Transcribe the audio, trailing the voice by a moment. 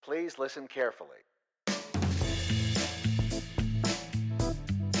Please listen carefully.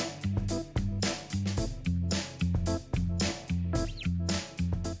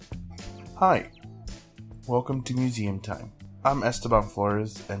 Hi, welcome to Museum Time. I'm Esteban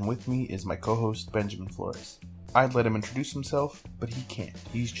Flores, and with me is my co-host Benjamin Flores. I'd let him introduce himself, but he can't.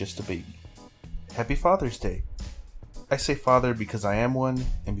 He's just a baby. Happy Father's Day! I say father because I am one,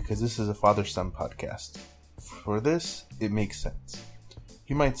 and because this is a father-son podcast. For this, it makes sense.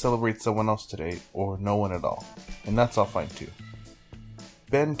 You might celebrate someone else today, or no one at all, and that's all fine too.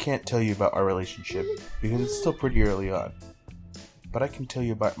 Ben can't tell you about our relationship, because it's still pretty early on. But I can tell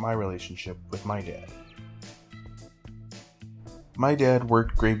you about my relationship with my dad. My dad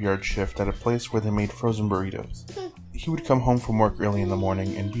worked graveyard shift at a place where they made frozen burritos. He would come home from work early in the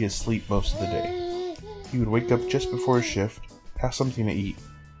morning and be asleep most of the day. He would wake up just before his shift, have something to eat,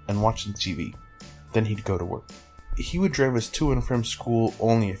 and watch some TV. Then he'd go to work. He would drive us to and from school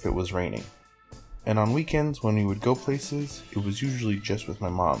only if it was raining. And on weekends, when we would go places, it was usually just with my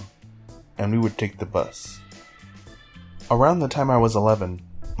mom, and we would take the bus. Around the time I was 11,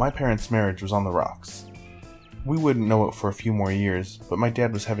 my parents' marriage was on the rocks. We wouldn't know it for a few more years, but my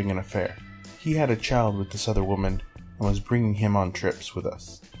dad was having an affair. He had a child with this other woman and was bringing him on trips with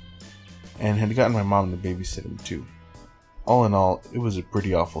us, and had gotten my mom to babysit him too. All in all, it was a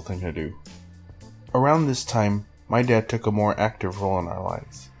pretty awful thing to do. Around this time, my dad took a more active role in our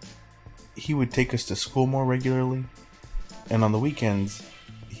lives. He would take us to school more regularly, and on the weekends,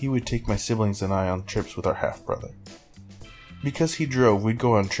 he would take my siblings and I on trips with our half-brother. Because he drove, we'd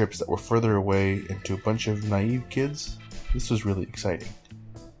go on trips that were further away and to a bunch of naive kids. This was really exciting.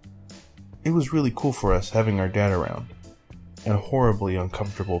 It was really cool for us having our dad around, and horribly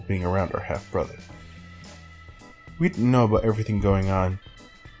uncomfortable being around our half-brother. We didn't know about everything going on.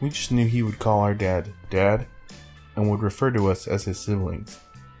 We just knew he would call our dad, Dad, and would refer to us as his siblings.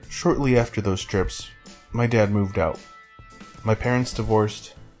 Shortly after those trips, my dad moved out. My parents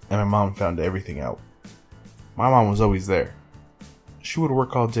divorced, and my mom found everything out. My mom was always there. She would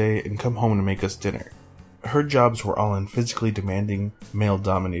work all day and come home to make us dinner. Her jobs were all in physically demanding,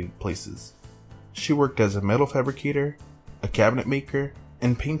 male-dominated places. She worked as a metal fabricator, a cabinet maker,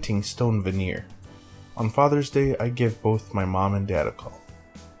 and painting stone veneer. On Father's Day, I give both my mom and dad a call.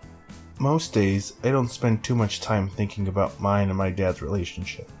 Most days, I don't spend too much time thinking about mine and my dad's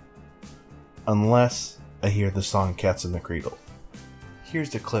relationship. Unless I hear the song Cats in the Cradle.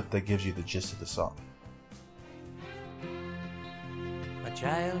 Here's the clip that gives you the gist of the song. A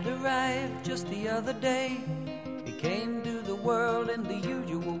child arrived just the other day. He came to the world in the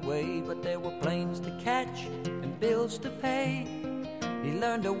usual way, but there were planes to catch and bills to pay. He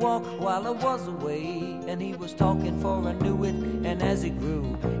learned to walk while I was away, and he was talking for I knew it, and as he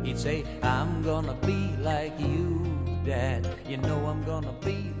grew, he'd say, I'm gonna be like you, Dad. You know I'm gonna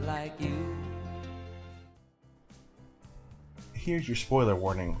be like you. Here's your spoiler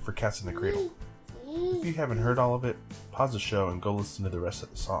warning for Cats in the Cradle. If you haven't heard all of it, pause the show and go listen to the rest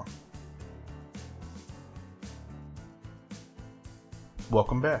of the song.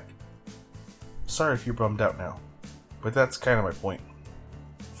 Welcome back. Sorry if you're bummed out now, but that's kind of my point.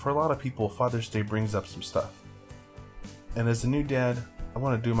 For a lot of people, Father's Day brings up some stuff. And as a new dad, I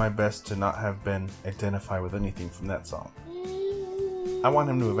want to do my best to not have Ben identify with anything from that song. I want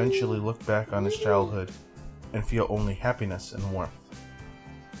him to eventually look back on his childhood and feel only happiness and warmth.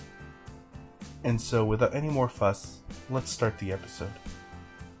 And so, without any more fuss, let's start the episode.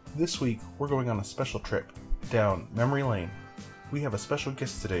 This week, we're going on a special trip down memory lane. We have a special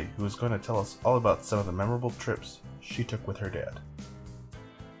guest today who is going to tell us all about some of the memorable trips she took with her dad.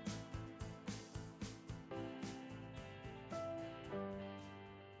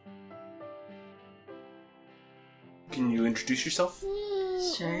 Can you introduce yourself?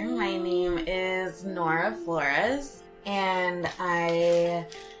 Sure, my name is Nora Flores, and I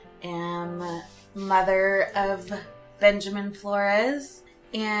am mother of Benjamin Flores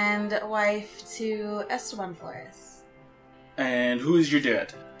and wife to Esteban Flores. And who is your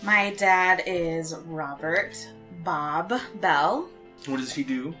dad? My dad is Robert Bob Bell. What does he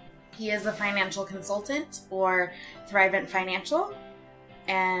do? He is a financial consultant for Thrivent Financial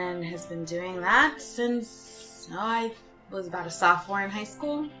and has been doing that since I was about a sophomore in high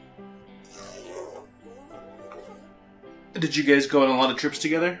school. Did you guys go on a lot of trips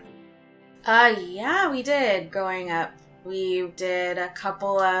together? Yeah, we did. Growing up, we did a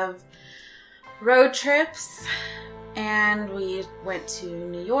couple of road trips, and we went to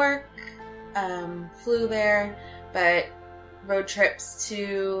New York, flew there, but road trips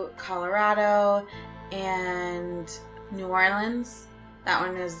to Colorado and New Orleans. That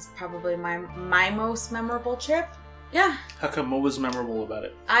one is probably my most memorable trip. Yeah. How come? What was memorable about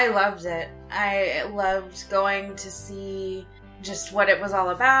it? I loved it. I loved going to see just what it was all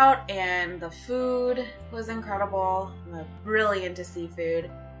about, and the food was incredible. I'm really into seafood,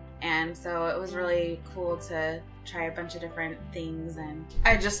 and so it was really cool to try a bunch of different things, and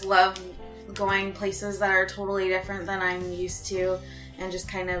I just love going places that are totally different than I'm used to, and just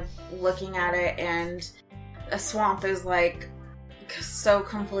kind of looking at it. And a swamp is like so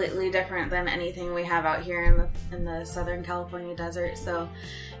completely different than anything we have out here in the Southern California desert. So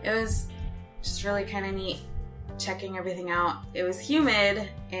it was just really kind of neat checking everything out. It was humid,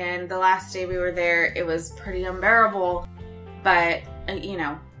 and the last day we were there, it was pretty unbearable. But you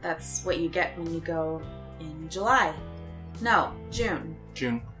know, that's what you get when you go in July. No, June.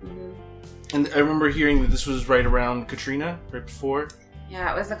 June. Mm-hmm. And I remember hearing that this was right around Katrina, right before.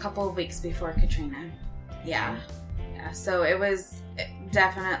 Yeah, it was a couple of weeks before Katrina. Yeah. So it was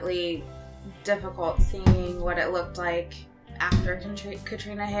definitely difficult seeing what it looked like after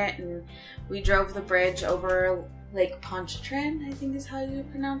Katrina hit, and we drove the bridge over Lake Pontchartrain, I think is how you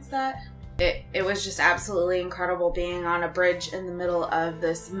pronounce that. It was just absolutely incredible being on a bridge in the middle of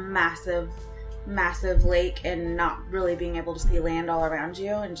this massive lake and not really being able to see land all around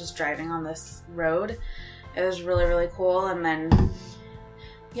you, and just driving on this road. It was really, really cool. And then,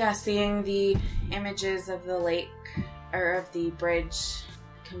 yeah, seeing the images of the lake, or of the bridge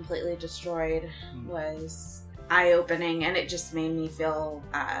completely destroyed, was eye-opening, and it just made me feel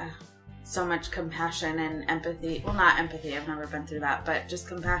so much compassion and empathy. Well, not empathy, I've never been through that, but just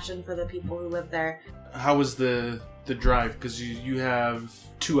compassion for the people who live there. How was the drive? Because you have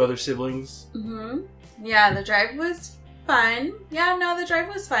 2 other siblings. Mm-hmm. Yeah, the drive was fun. Yeah, no, the drive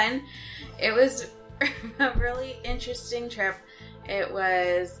was fun. It was a really interesting trip. It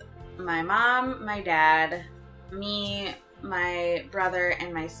was my mom, my dad, me, my brother,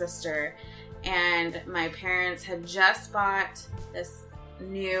 and my sister. And my parents had just bought this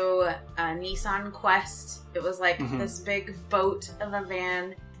new Nissan Quest. It was like this big boat of a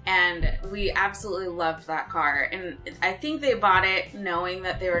van, and we absolutely loved that car. And I think they bought it knowing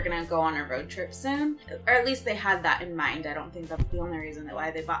that they were going to go on a road trip soon, or at least they had that in mind. I don't think that's the only reason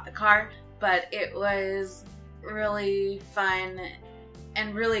why they bought the car, but it was really fun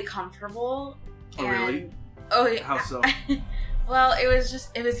and really comfortable. Oh, really? Oh, yeah. How so? Well, it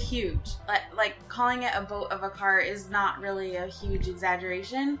was huge. Like, calling it a boat of a car is not really a huge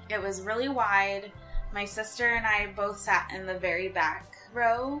exaggeration. It was really wide. My sister and I both sat in the very back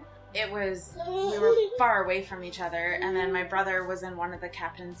row. We were far away from each other, and then my brother was in one of the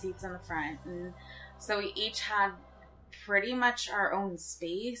captain seats in the front. And so we each had pretty much our own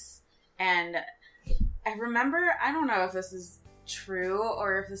space. And I remember, I don't know if this is true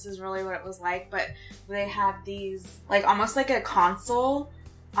or if this is really what it was like, but they had these, like, almost like a console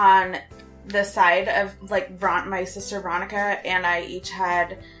on the side of, like, my sister Veronica and I each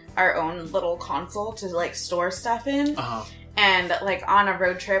had our own little console to, like, store stuff in. And, like, on a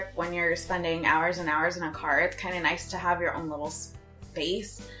road trip, when you're spending hours and hours in a car, it's kind of nice to have your own little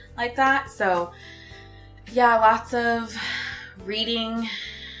space like that. So yeah, lots of reading.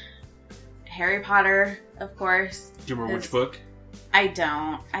 Harry Potter, of course. Do you remember which book? I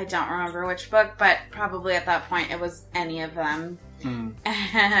don't remember which book, but probably at that point it was any of them.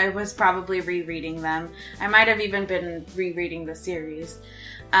 I was probably rereading them. I might have even been rereading the series.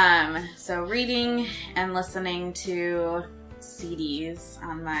 So reading and listening to CDs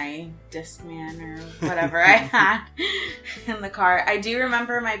on my Discman or whatever I had in the car. I do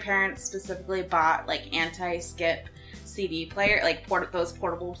remember my parents specifically bought, like, anti-skip CD player, like those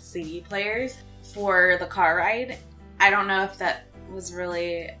portable CD players for the car ride. I don't know if that was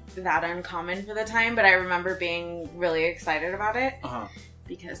really that uncommon for the time, but I remember being really excited about it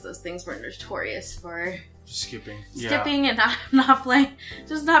because those things were notorious for skipping and not playing,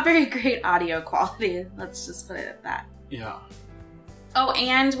 just not very great audio quality. Let's just put it at that. Yeah. Oh,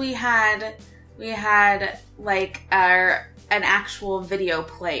 and we had like an actual video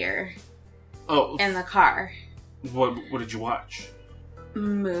player. In the car. What did you watch?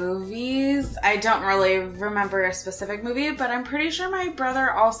 Movies. I don't really remember a specific movie, but I'm pretty sure my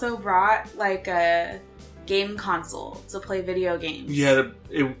brother also brought, like, a game console to play video games.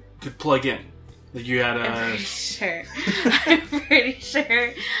 It could plug in. Like, you had a... I'm pretty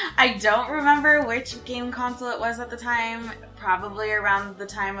sure. I don't remember which game console it was at the time. Probably around the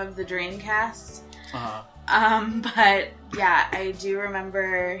time of the Dreamcast. But yeah, I do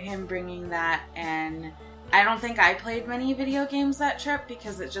remember him bringing that, and I don't think I played many video games that trip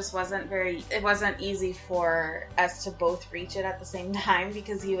because it just wasn't easy for us to both reach it at the same time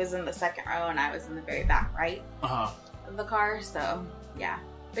because he was in the second row and I was in the very back right of the car. So yeah.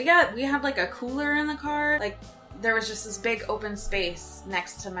 But yeah, we had, like, a cooler in the car. Like, there was just this big open space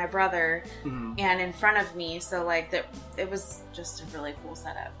next to my brother and in front of me. So, like, it was just a really cool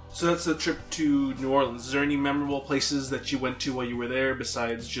setup. So that's the trip to New Orleans. Is there any memorable places that you went to while you were there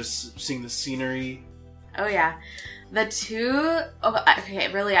besides just seeing the scenery? Oh, yeah.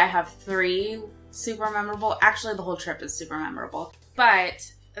 Really, I have 3 super memorable. Actually, the whole trip is super memorable.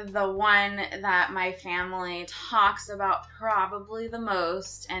 But the one that my family talks about probably the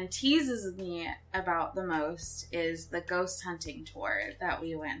most and teases me about the most is the ghost hunting tour that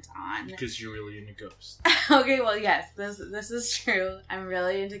we went on. Because you're really into ghosts. Okay, well, yes, this is true. I'm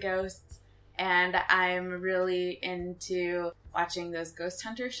really into ghosts, and I'm really into watching those ghost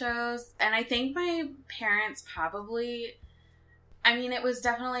hunter shows. And I think my parents probably... I mean, it was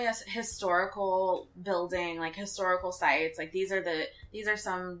definitely a historical building, like historical sites. Like these are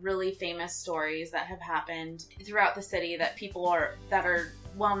some really famous stories that have happened throughout the city that that are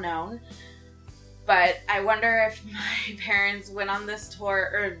well known. But I wonder if my parents went on this tour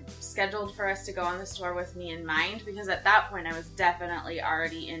or scheduled for us to go on this tour with me in mind, because at that point I was definitely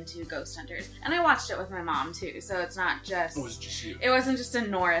already into ghost hunters. And I watched it with my mom too, so it's not just... It was just you. It wasn't just a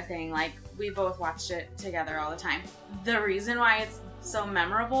Nora thing. Like, we both watched it together all the time. The reason why it's so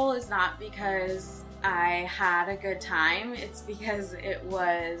memorable is not because I had a good time. It's because it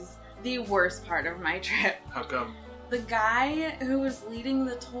was the worst part of my trip. How come? The guy who was leading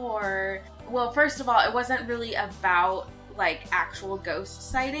the tour... Well, first of all, it wasn't really about, like, actual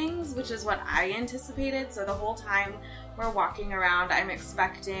ghost sightings, which is what I anticipated. So the whole time we're walking around, I'm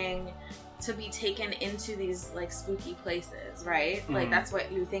expecting to be taken into these, like, spooky places, right? Like, that's what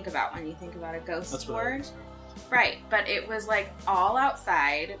you think about when you think about a ghost tour. Right, but it was, like, all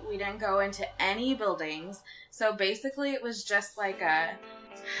outside. We didn't go into any buildings. So basically it was just like a...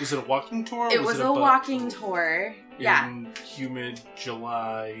 Was it a walking tour? It was a walking tour. Yeah. In humid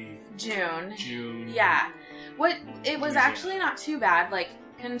July... June. Yeah. It was actually not too bad, like,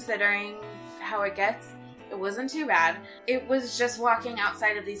 considering how it gets. It wasn't too bad. It was just walking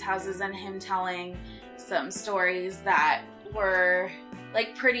outside of these houses and him telling some stories that were,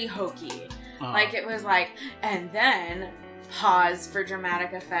 like, pretty hokey. Like, it was like, and then, pause for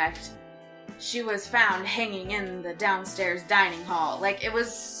dramatic effect, she was found hanging in the downstairs dining hall. Like, it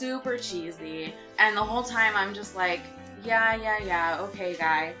was super cheesy. And the whole time I'm just like, yeah, okay,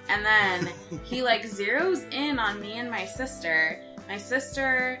 guy. And then he, like, zeroes in on me and my sister. My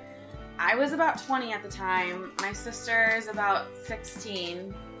sister, I was about 20 at the time. My sister is about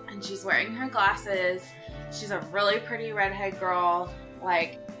 16. And she's wearing her glasses. She's a really pretty redhead girl.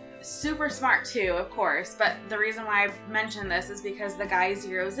 Like, super smart too, of course, but the reason why I mention this is because the guy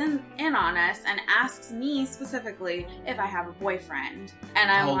zeroes in on us and asks me specifically if I have a boyfriend.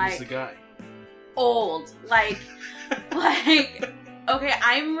 And I'm How old like, is the guy? Old. Like, okay,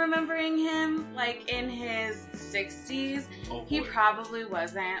 I'm remembering him, like, in his 60s. Oh, he probably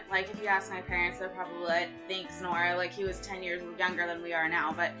wasn't. Like, if you ask my parents, they're probably like, thanks, Nora. Like, he was 10 years younger than we are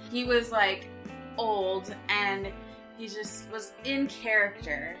now, but he was, like, old, and he just was in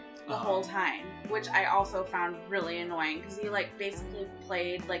character the whole time, which I also found really annoying because he, like, basically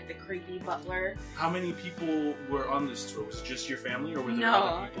played, like, the creepy butler. How many people were on this tour? Was it just your family, or were there No.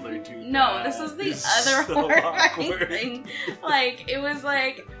 other people there too? No, this was the other so horrifying awkward. thing. Like, it was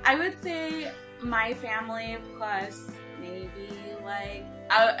like, I would say my family plus maybe, like,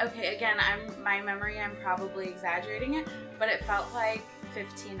 okay, again, my memory, I'm probably exaggerating it, but it felt like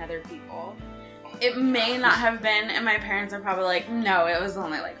 15 other people. It may not have been, and my parents are probably like, no, it was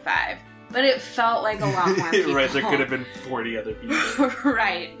only like 5. But it felt like a lot more people. Right, there could have been 40 other people.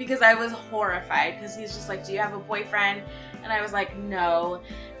 Right, because I was horrified, because he's just like, do you have a boyfriend? And I was like, no.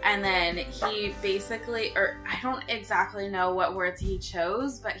 And then he basically, or I don't exactly know what words he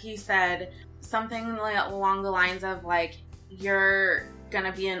chose, but he said something along the lines of, like, you're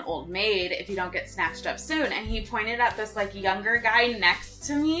gonna be an old maid if you don't get snatched up soon. And he pointed at this, like, younger guy next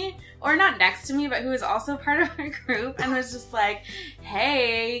to me, or not next to me, but who was also part of our group, and was just like,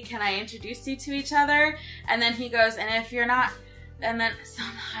 hey, can I introduce you to each other? And then he goes, and if you're not, and then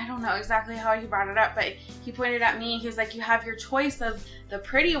I don't know exactly how he brought it up, but he pointed at me. He was like, you have your choice of the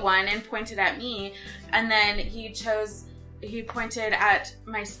pretty one, and pointed at me. And then he pointed at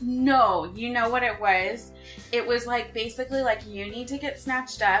no, you know what it was? It was, like, basically like, you need to get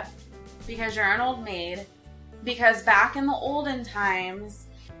snatched up because you're an old maid, because back in the olden times,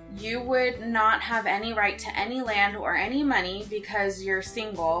 you would not have any right to any land or any money because you're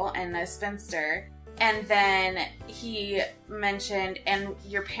single and a spinster. And then he mentioned, and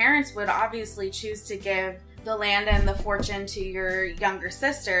your parents would obviously choose to give the land and the fortune to your younger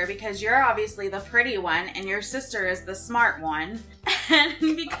sister because you're obviously the pretty one and your sister is the smart one.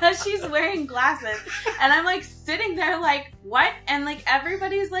 And because she's wearing glasses, and I'm like sitting there like, what? And like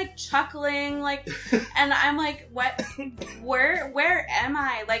everybody's like chuckling, like, and I'm like, what? Where am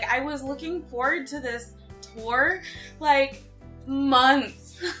I? Like, I was looking forward to this tour like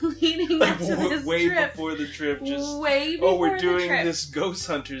months leading up to this way trip. Before the trip, just way before we're doing the trip. this ghost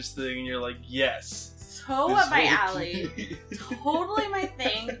hunters thing, and you're like, yes. So up my alley. Totally my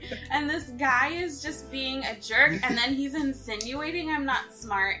thing. And this guy is just being a jerk, and then he's insinuating I'm not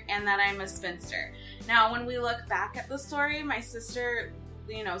smart and that I'm a spinster. Now, when we look back at the story, my sister,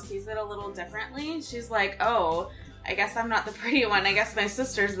 sees it a little differently. She's like, oh, I guess I'm not the pretty one. I guess my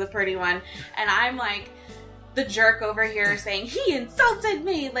sister's the pretty one. And I'm like the jerk over here saying, he insulted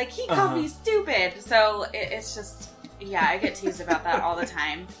me. Like, he called me stupid. So it's just, yeah, I get teased about that all the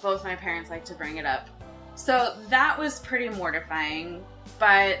time. Both my parents like to bring it up. So that was pretty mortifying.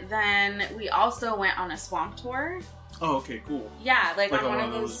 But then we also went on a swamp tour. Oh, okay, cool. Yeah, like on on one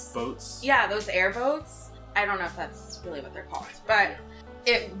of those boats? Yeah, those airboats. I don't know if that's really what they're called. But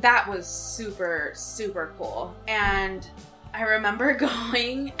that was super, super cool. And I remember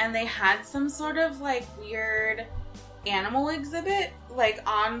going, and they had some sort of like weird animal exhibit, like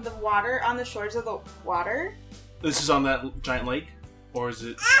on the water, on the shores of the water. This is on that giant lake? Or is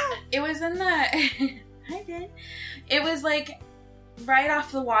it? It was in the... I did. It was like right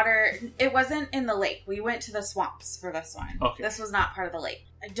off the water. It wasn't in the lake. We went to the swamps for this one. Okay. This was not part of the lake.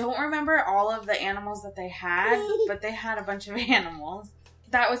 I don't remember all of the animals that they had, but they had a bunch of animals.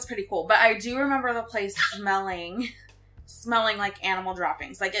 That was pretty cool. But I do remember the place smelling like animal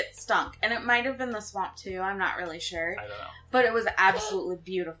droppings. Like it stunk. And it might have been the swamp too. I'm not really sure. I don't know. But it was absolutely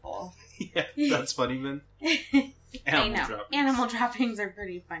beautiful. Yeah, that's funny, Ben. Animal droppings. Animal droppings are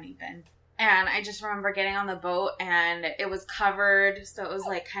pretty funny, Ben. And I just remember getting on the boat and it was covered, so it was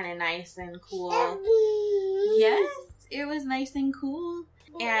like kind of nice and cool. Yes, it was nice and cool.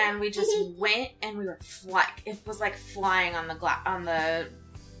 And we just went and we were it was like flying on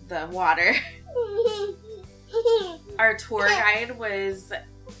the water. Our tour guide was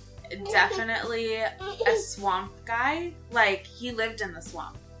definitely a swamp guy. Like, he lived in the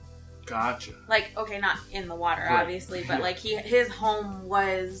swamp. Gotcha. Like, okay, not in the water, right, obviously, but like his home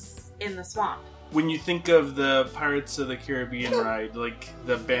was in the swamp. When you think of the Pirates of the Caribbean ride, like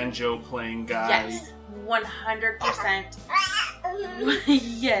the banjo playing guy. Yes, 100%.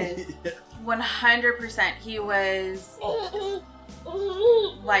 Yes, 100%. He was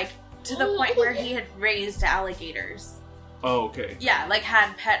like to the point where he had raised alligators. Oh, okay. Yeah, like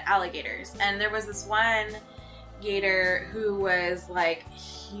had pet alligators. And there was this one gator who was like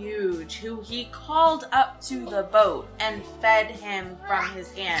huge, who he called up to the boat and fed him from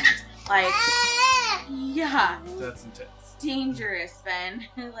his hand. Like, yeah. That's intense. Dangerous, Ben.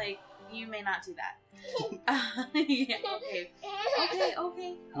 Like, you may not do that. Yeah,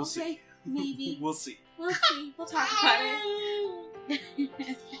 okay. We'll see. Maybe. We'll see. We'll see. We'll talk about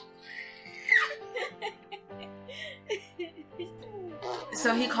it.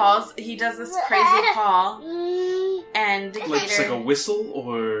 So he does this crazy call, and the gator... Like, it's like a whistle,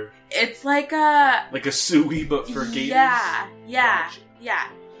 or... It's like a... Like a suey, but for gators? Yeah. Gotcha. Yeah.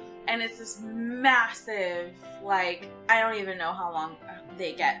 And it's this massive, like, I don't even know how long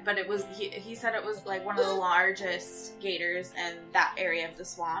they get, but it was, he said it was like one of the largest gators in that area of the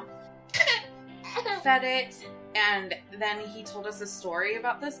swamp. Fed it, and then he told us a story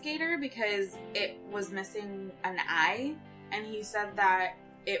about this gator because it was missing an eye, and he said that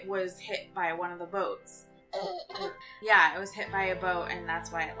it was hit by one of the boats. Yeah, it was hit by a boat, and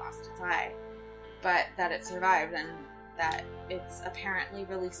that's why it lost its eye. But that it survived, and that it's apparently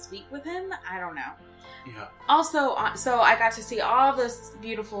really sweet with him. I don't know. Yeah. Also, so I got to see all this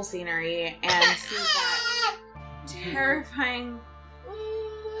beautiful scenery and see that terrifying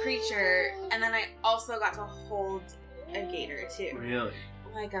creature, and then I also got to hold a gator too. Really?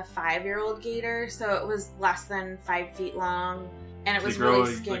 Like a 5-year-old gator, so it was less than 5 feet long, and it was they grow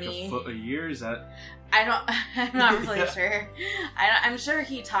really skinny. Like a foot a year? Is that? I'm not really sure. I'm sure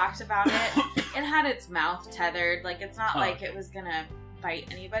he talked about it. It had its mouth tethered. Like, it's not like it was gonna bite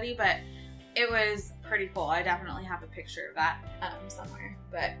anybody, but it was pretty cool. I definitely have a picture of that somewhere.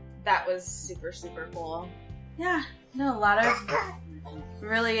 But that was super, super cool. Yeah, no, a lot of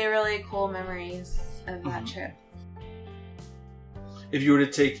really, really cool memories of that trip. If you were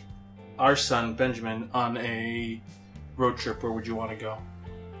to take our son, Benjamin, on a road trip, where would you want to go?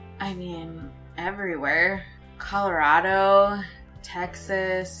 I mean, everywhere. Colorado,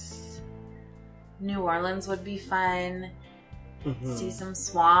 Texas, New Orleans would be fun. See some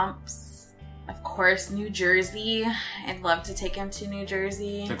swamps. Of course, New Jersey. I'd love to take him to New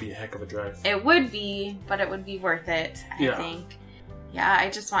Jersey. That'd be a heck of a drive. It would be, but it would be worth it, I think. Yeah, I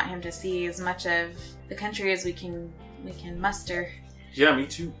just want him to see as much of the country as we can muster. Yeah, me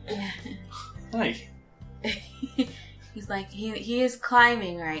too. Hi. He's like, he is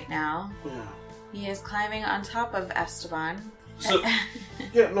climbing right now. Yeah. He is climbing on top of Esteban. So,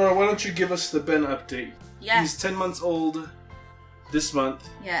 Nora, why don't you give us the Ben update? Yes. He's 10 months old this month.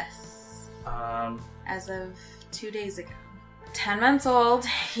 Yes. As of 2 days ago. 10 months old.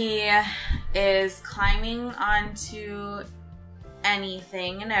 He is climbing onto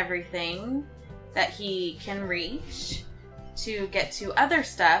anything and everything that he can reach to get to other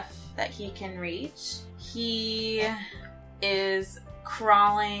stuff that he can reach. He is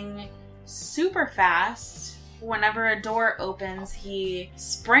crawling super fast. Whenever a door opens, he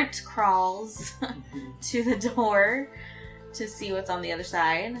sprint crawls to the door to see what's on the other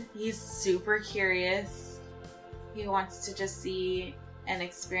side. He's super curious. He wants to just see and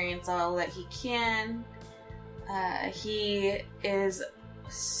experience all that he can. He is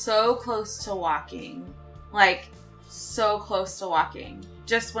so close to walking. Like, so close to walking.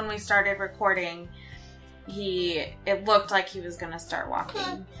 Just when we started recording, it looked like he was gonna start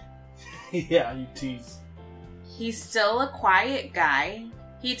walking. Yeah, you tease. He's still a quiet guy.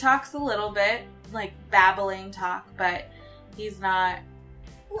 He talks a little bit, like babbling talk, but he's not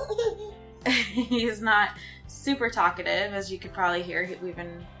super talkative, as you could probably hear. We've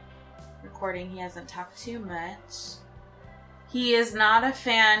been recording. He hasn't talked too much. He is not a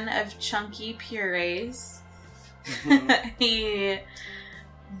fan of chunky purees. Mm-hmm. He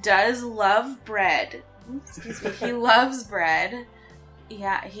does love bread. Excuse me. He loves bread.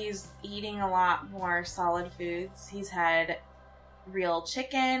 Yeah, he's eating a lot more solid foods. He's had real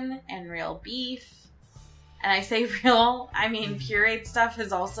chicken and real beef. And I say real, I mean pureed stuff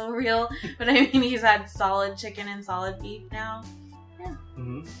is also real. But I mean he's had solid chicken and solid beef now. Yeah.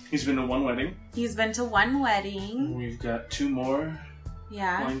 Mm-hmm. He's been to one wedding. He's been to one wedding. We've got 2 more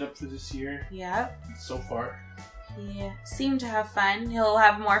lined up for this year. Yep. So far. He seemed to have fun. He'll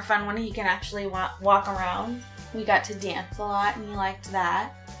have more fun when he can actually walk around. We got to dance a lot and he liked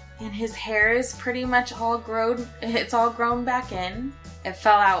that. And his hair is pretty much all grown. It's all grown back in. It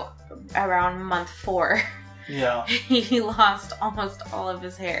fell out around month 4. Yeah. He lost almost all of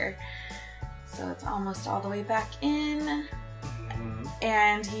his hair. So it's almost all the way back in. Mm-hmm.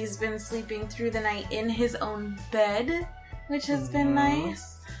 And he's been sleeping through the night in his own bed, which has been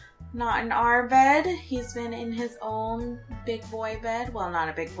nice. Not in our bed. He's been in his own big boy bed. Well, not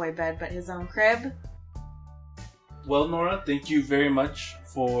a big boy bed, but his own crib. Well, Nora, thank you very much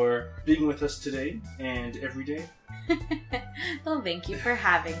for being with us today and every day. Well, thank you for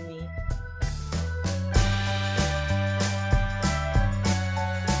having me.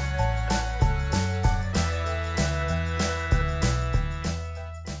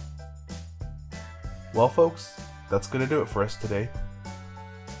 Well, folks, that's going to do it for us today.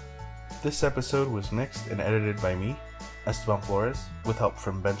 This episode was mixed and edited by me, Esteban Flores, with help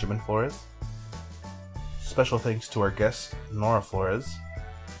from Benjamin Flores. Special thanks to our guest, Nora Flores.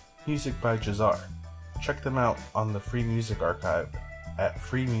 Music by Jazar. Check them out on the Free Music Archive at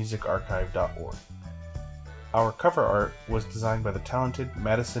freemusicarchive.org. Our cover art was designed by the talented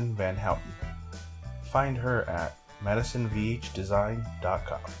Madison Van Houten. Find her at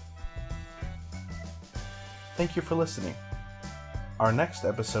madisonvhdesign.com. Thank you for listening. Our next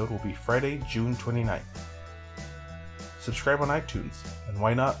episode will be Friday, June 29th. Subscribe on iTunes, and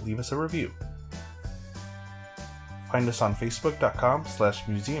why not leave us a review. Find us on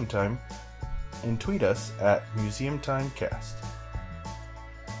facebook.com/museumtime and tweet us at museumtimecast.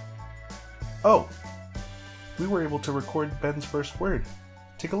 Oh, we were able to record Ben's first word.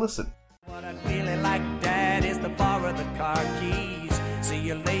 Take a listen. What I'd really like, Dad, is to borrow the car keys. See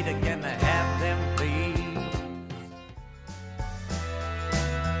you later, can I have them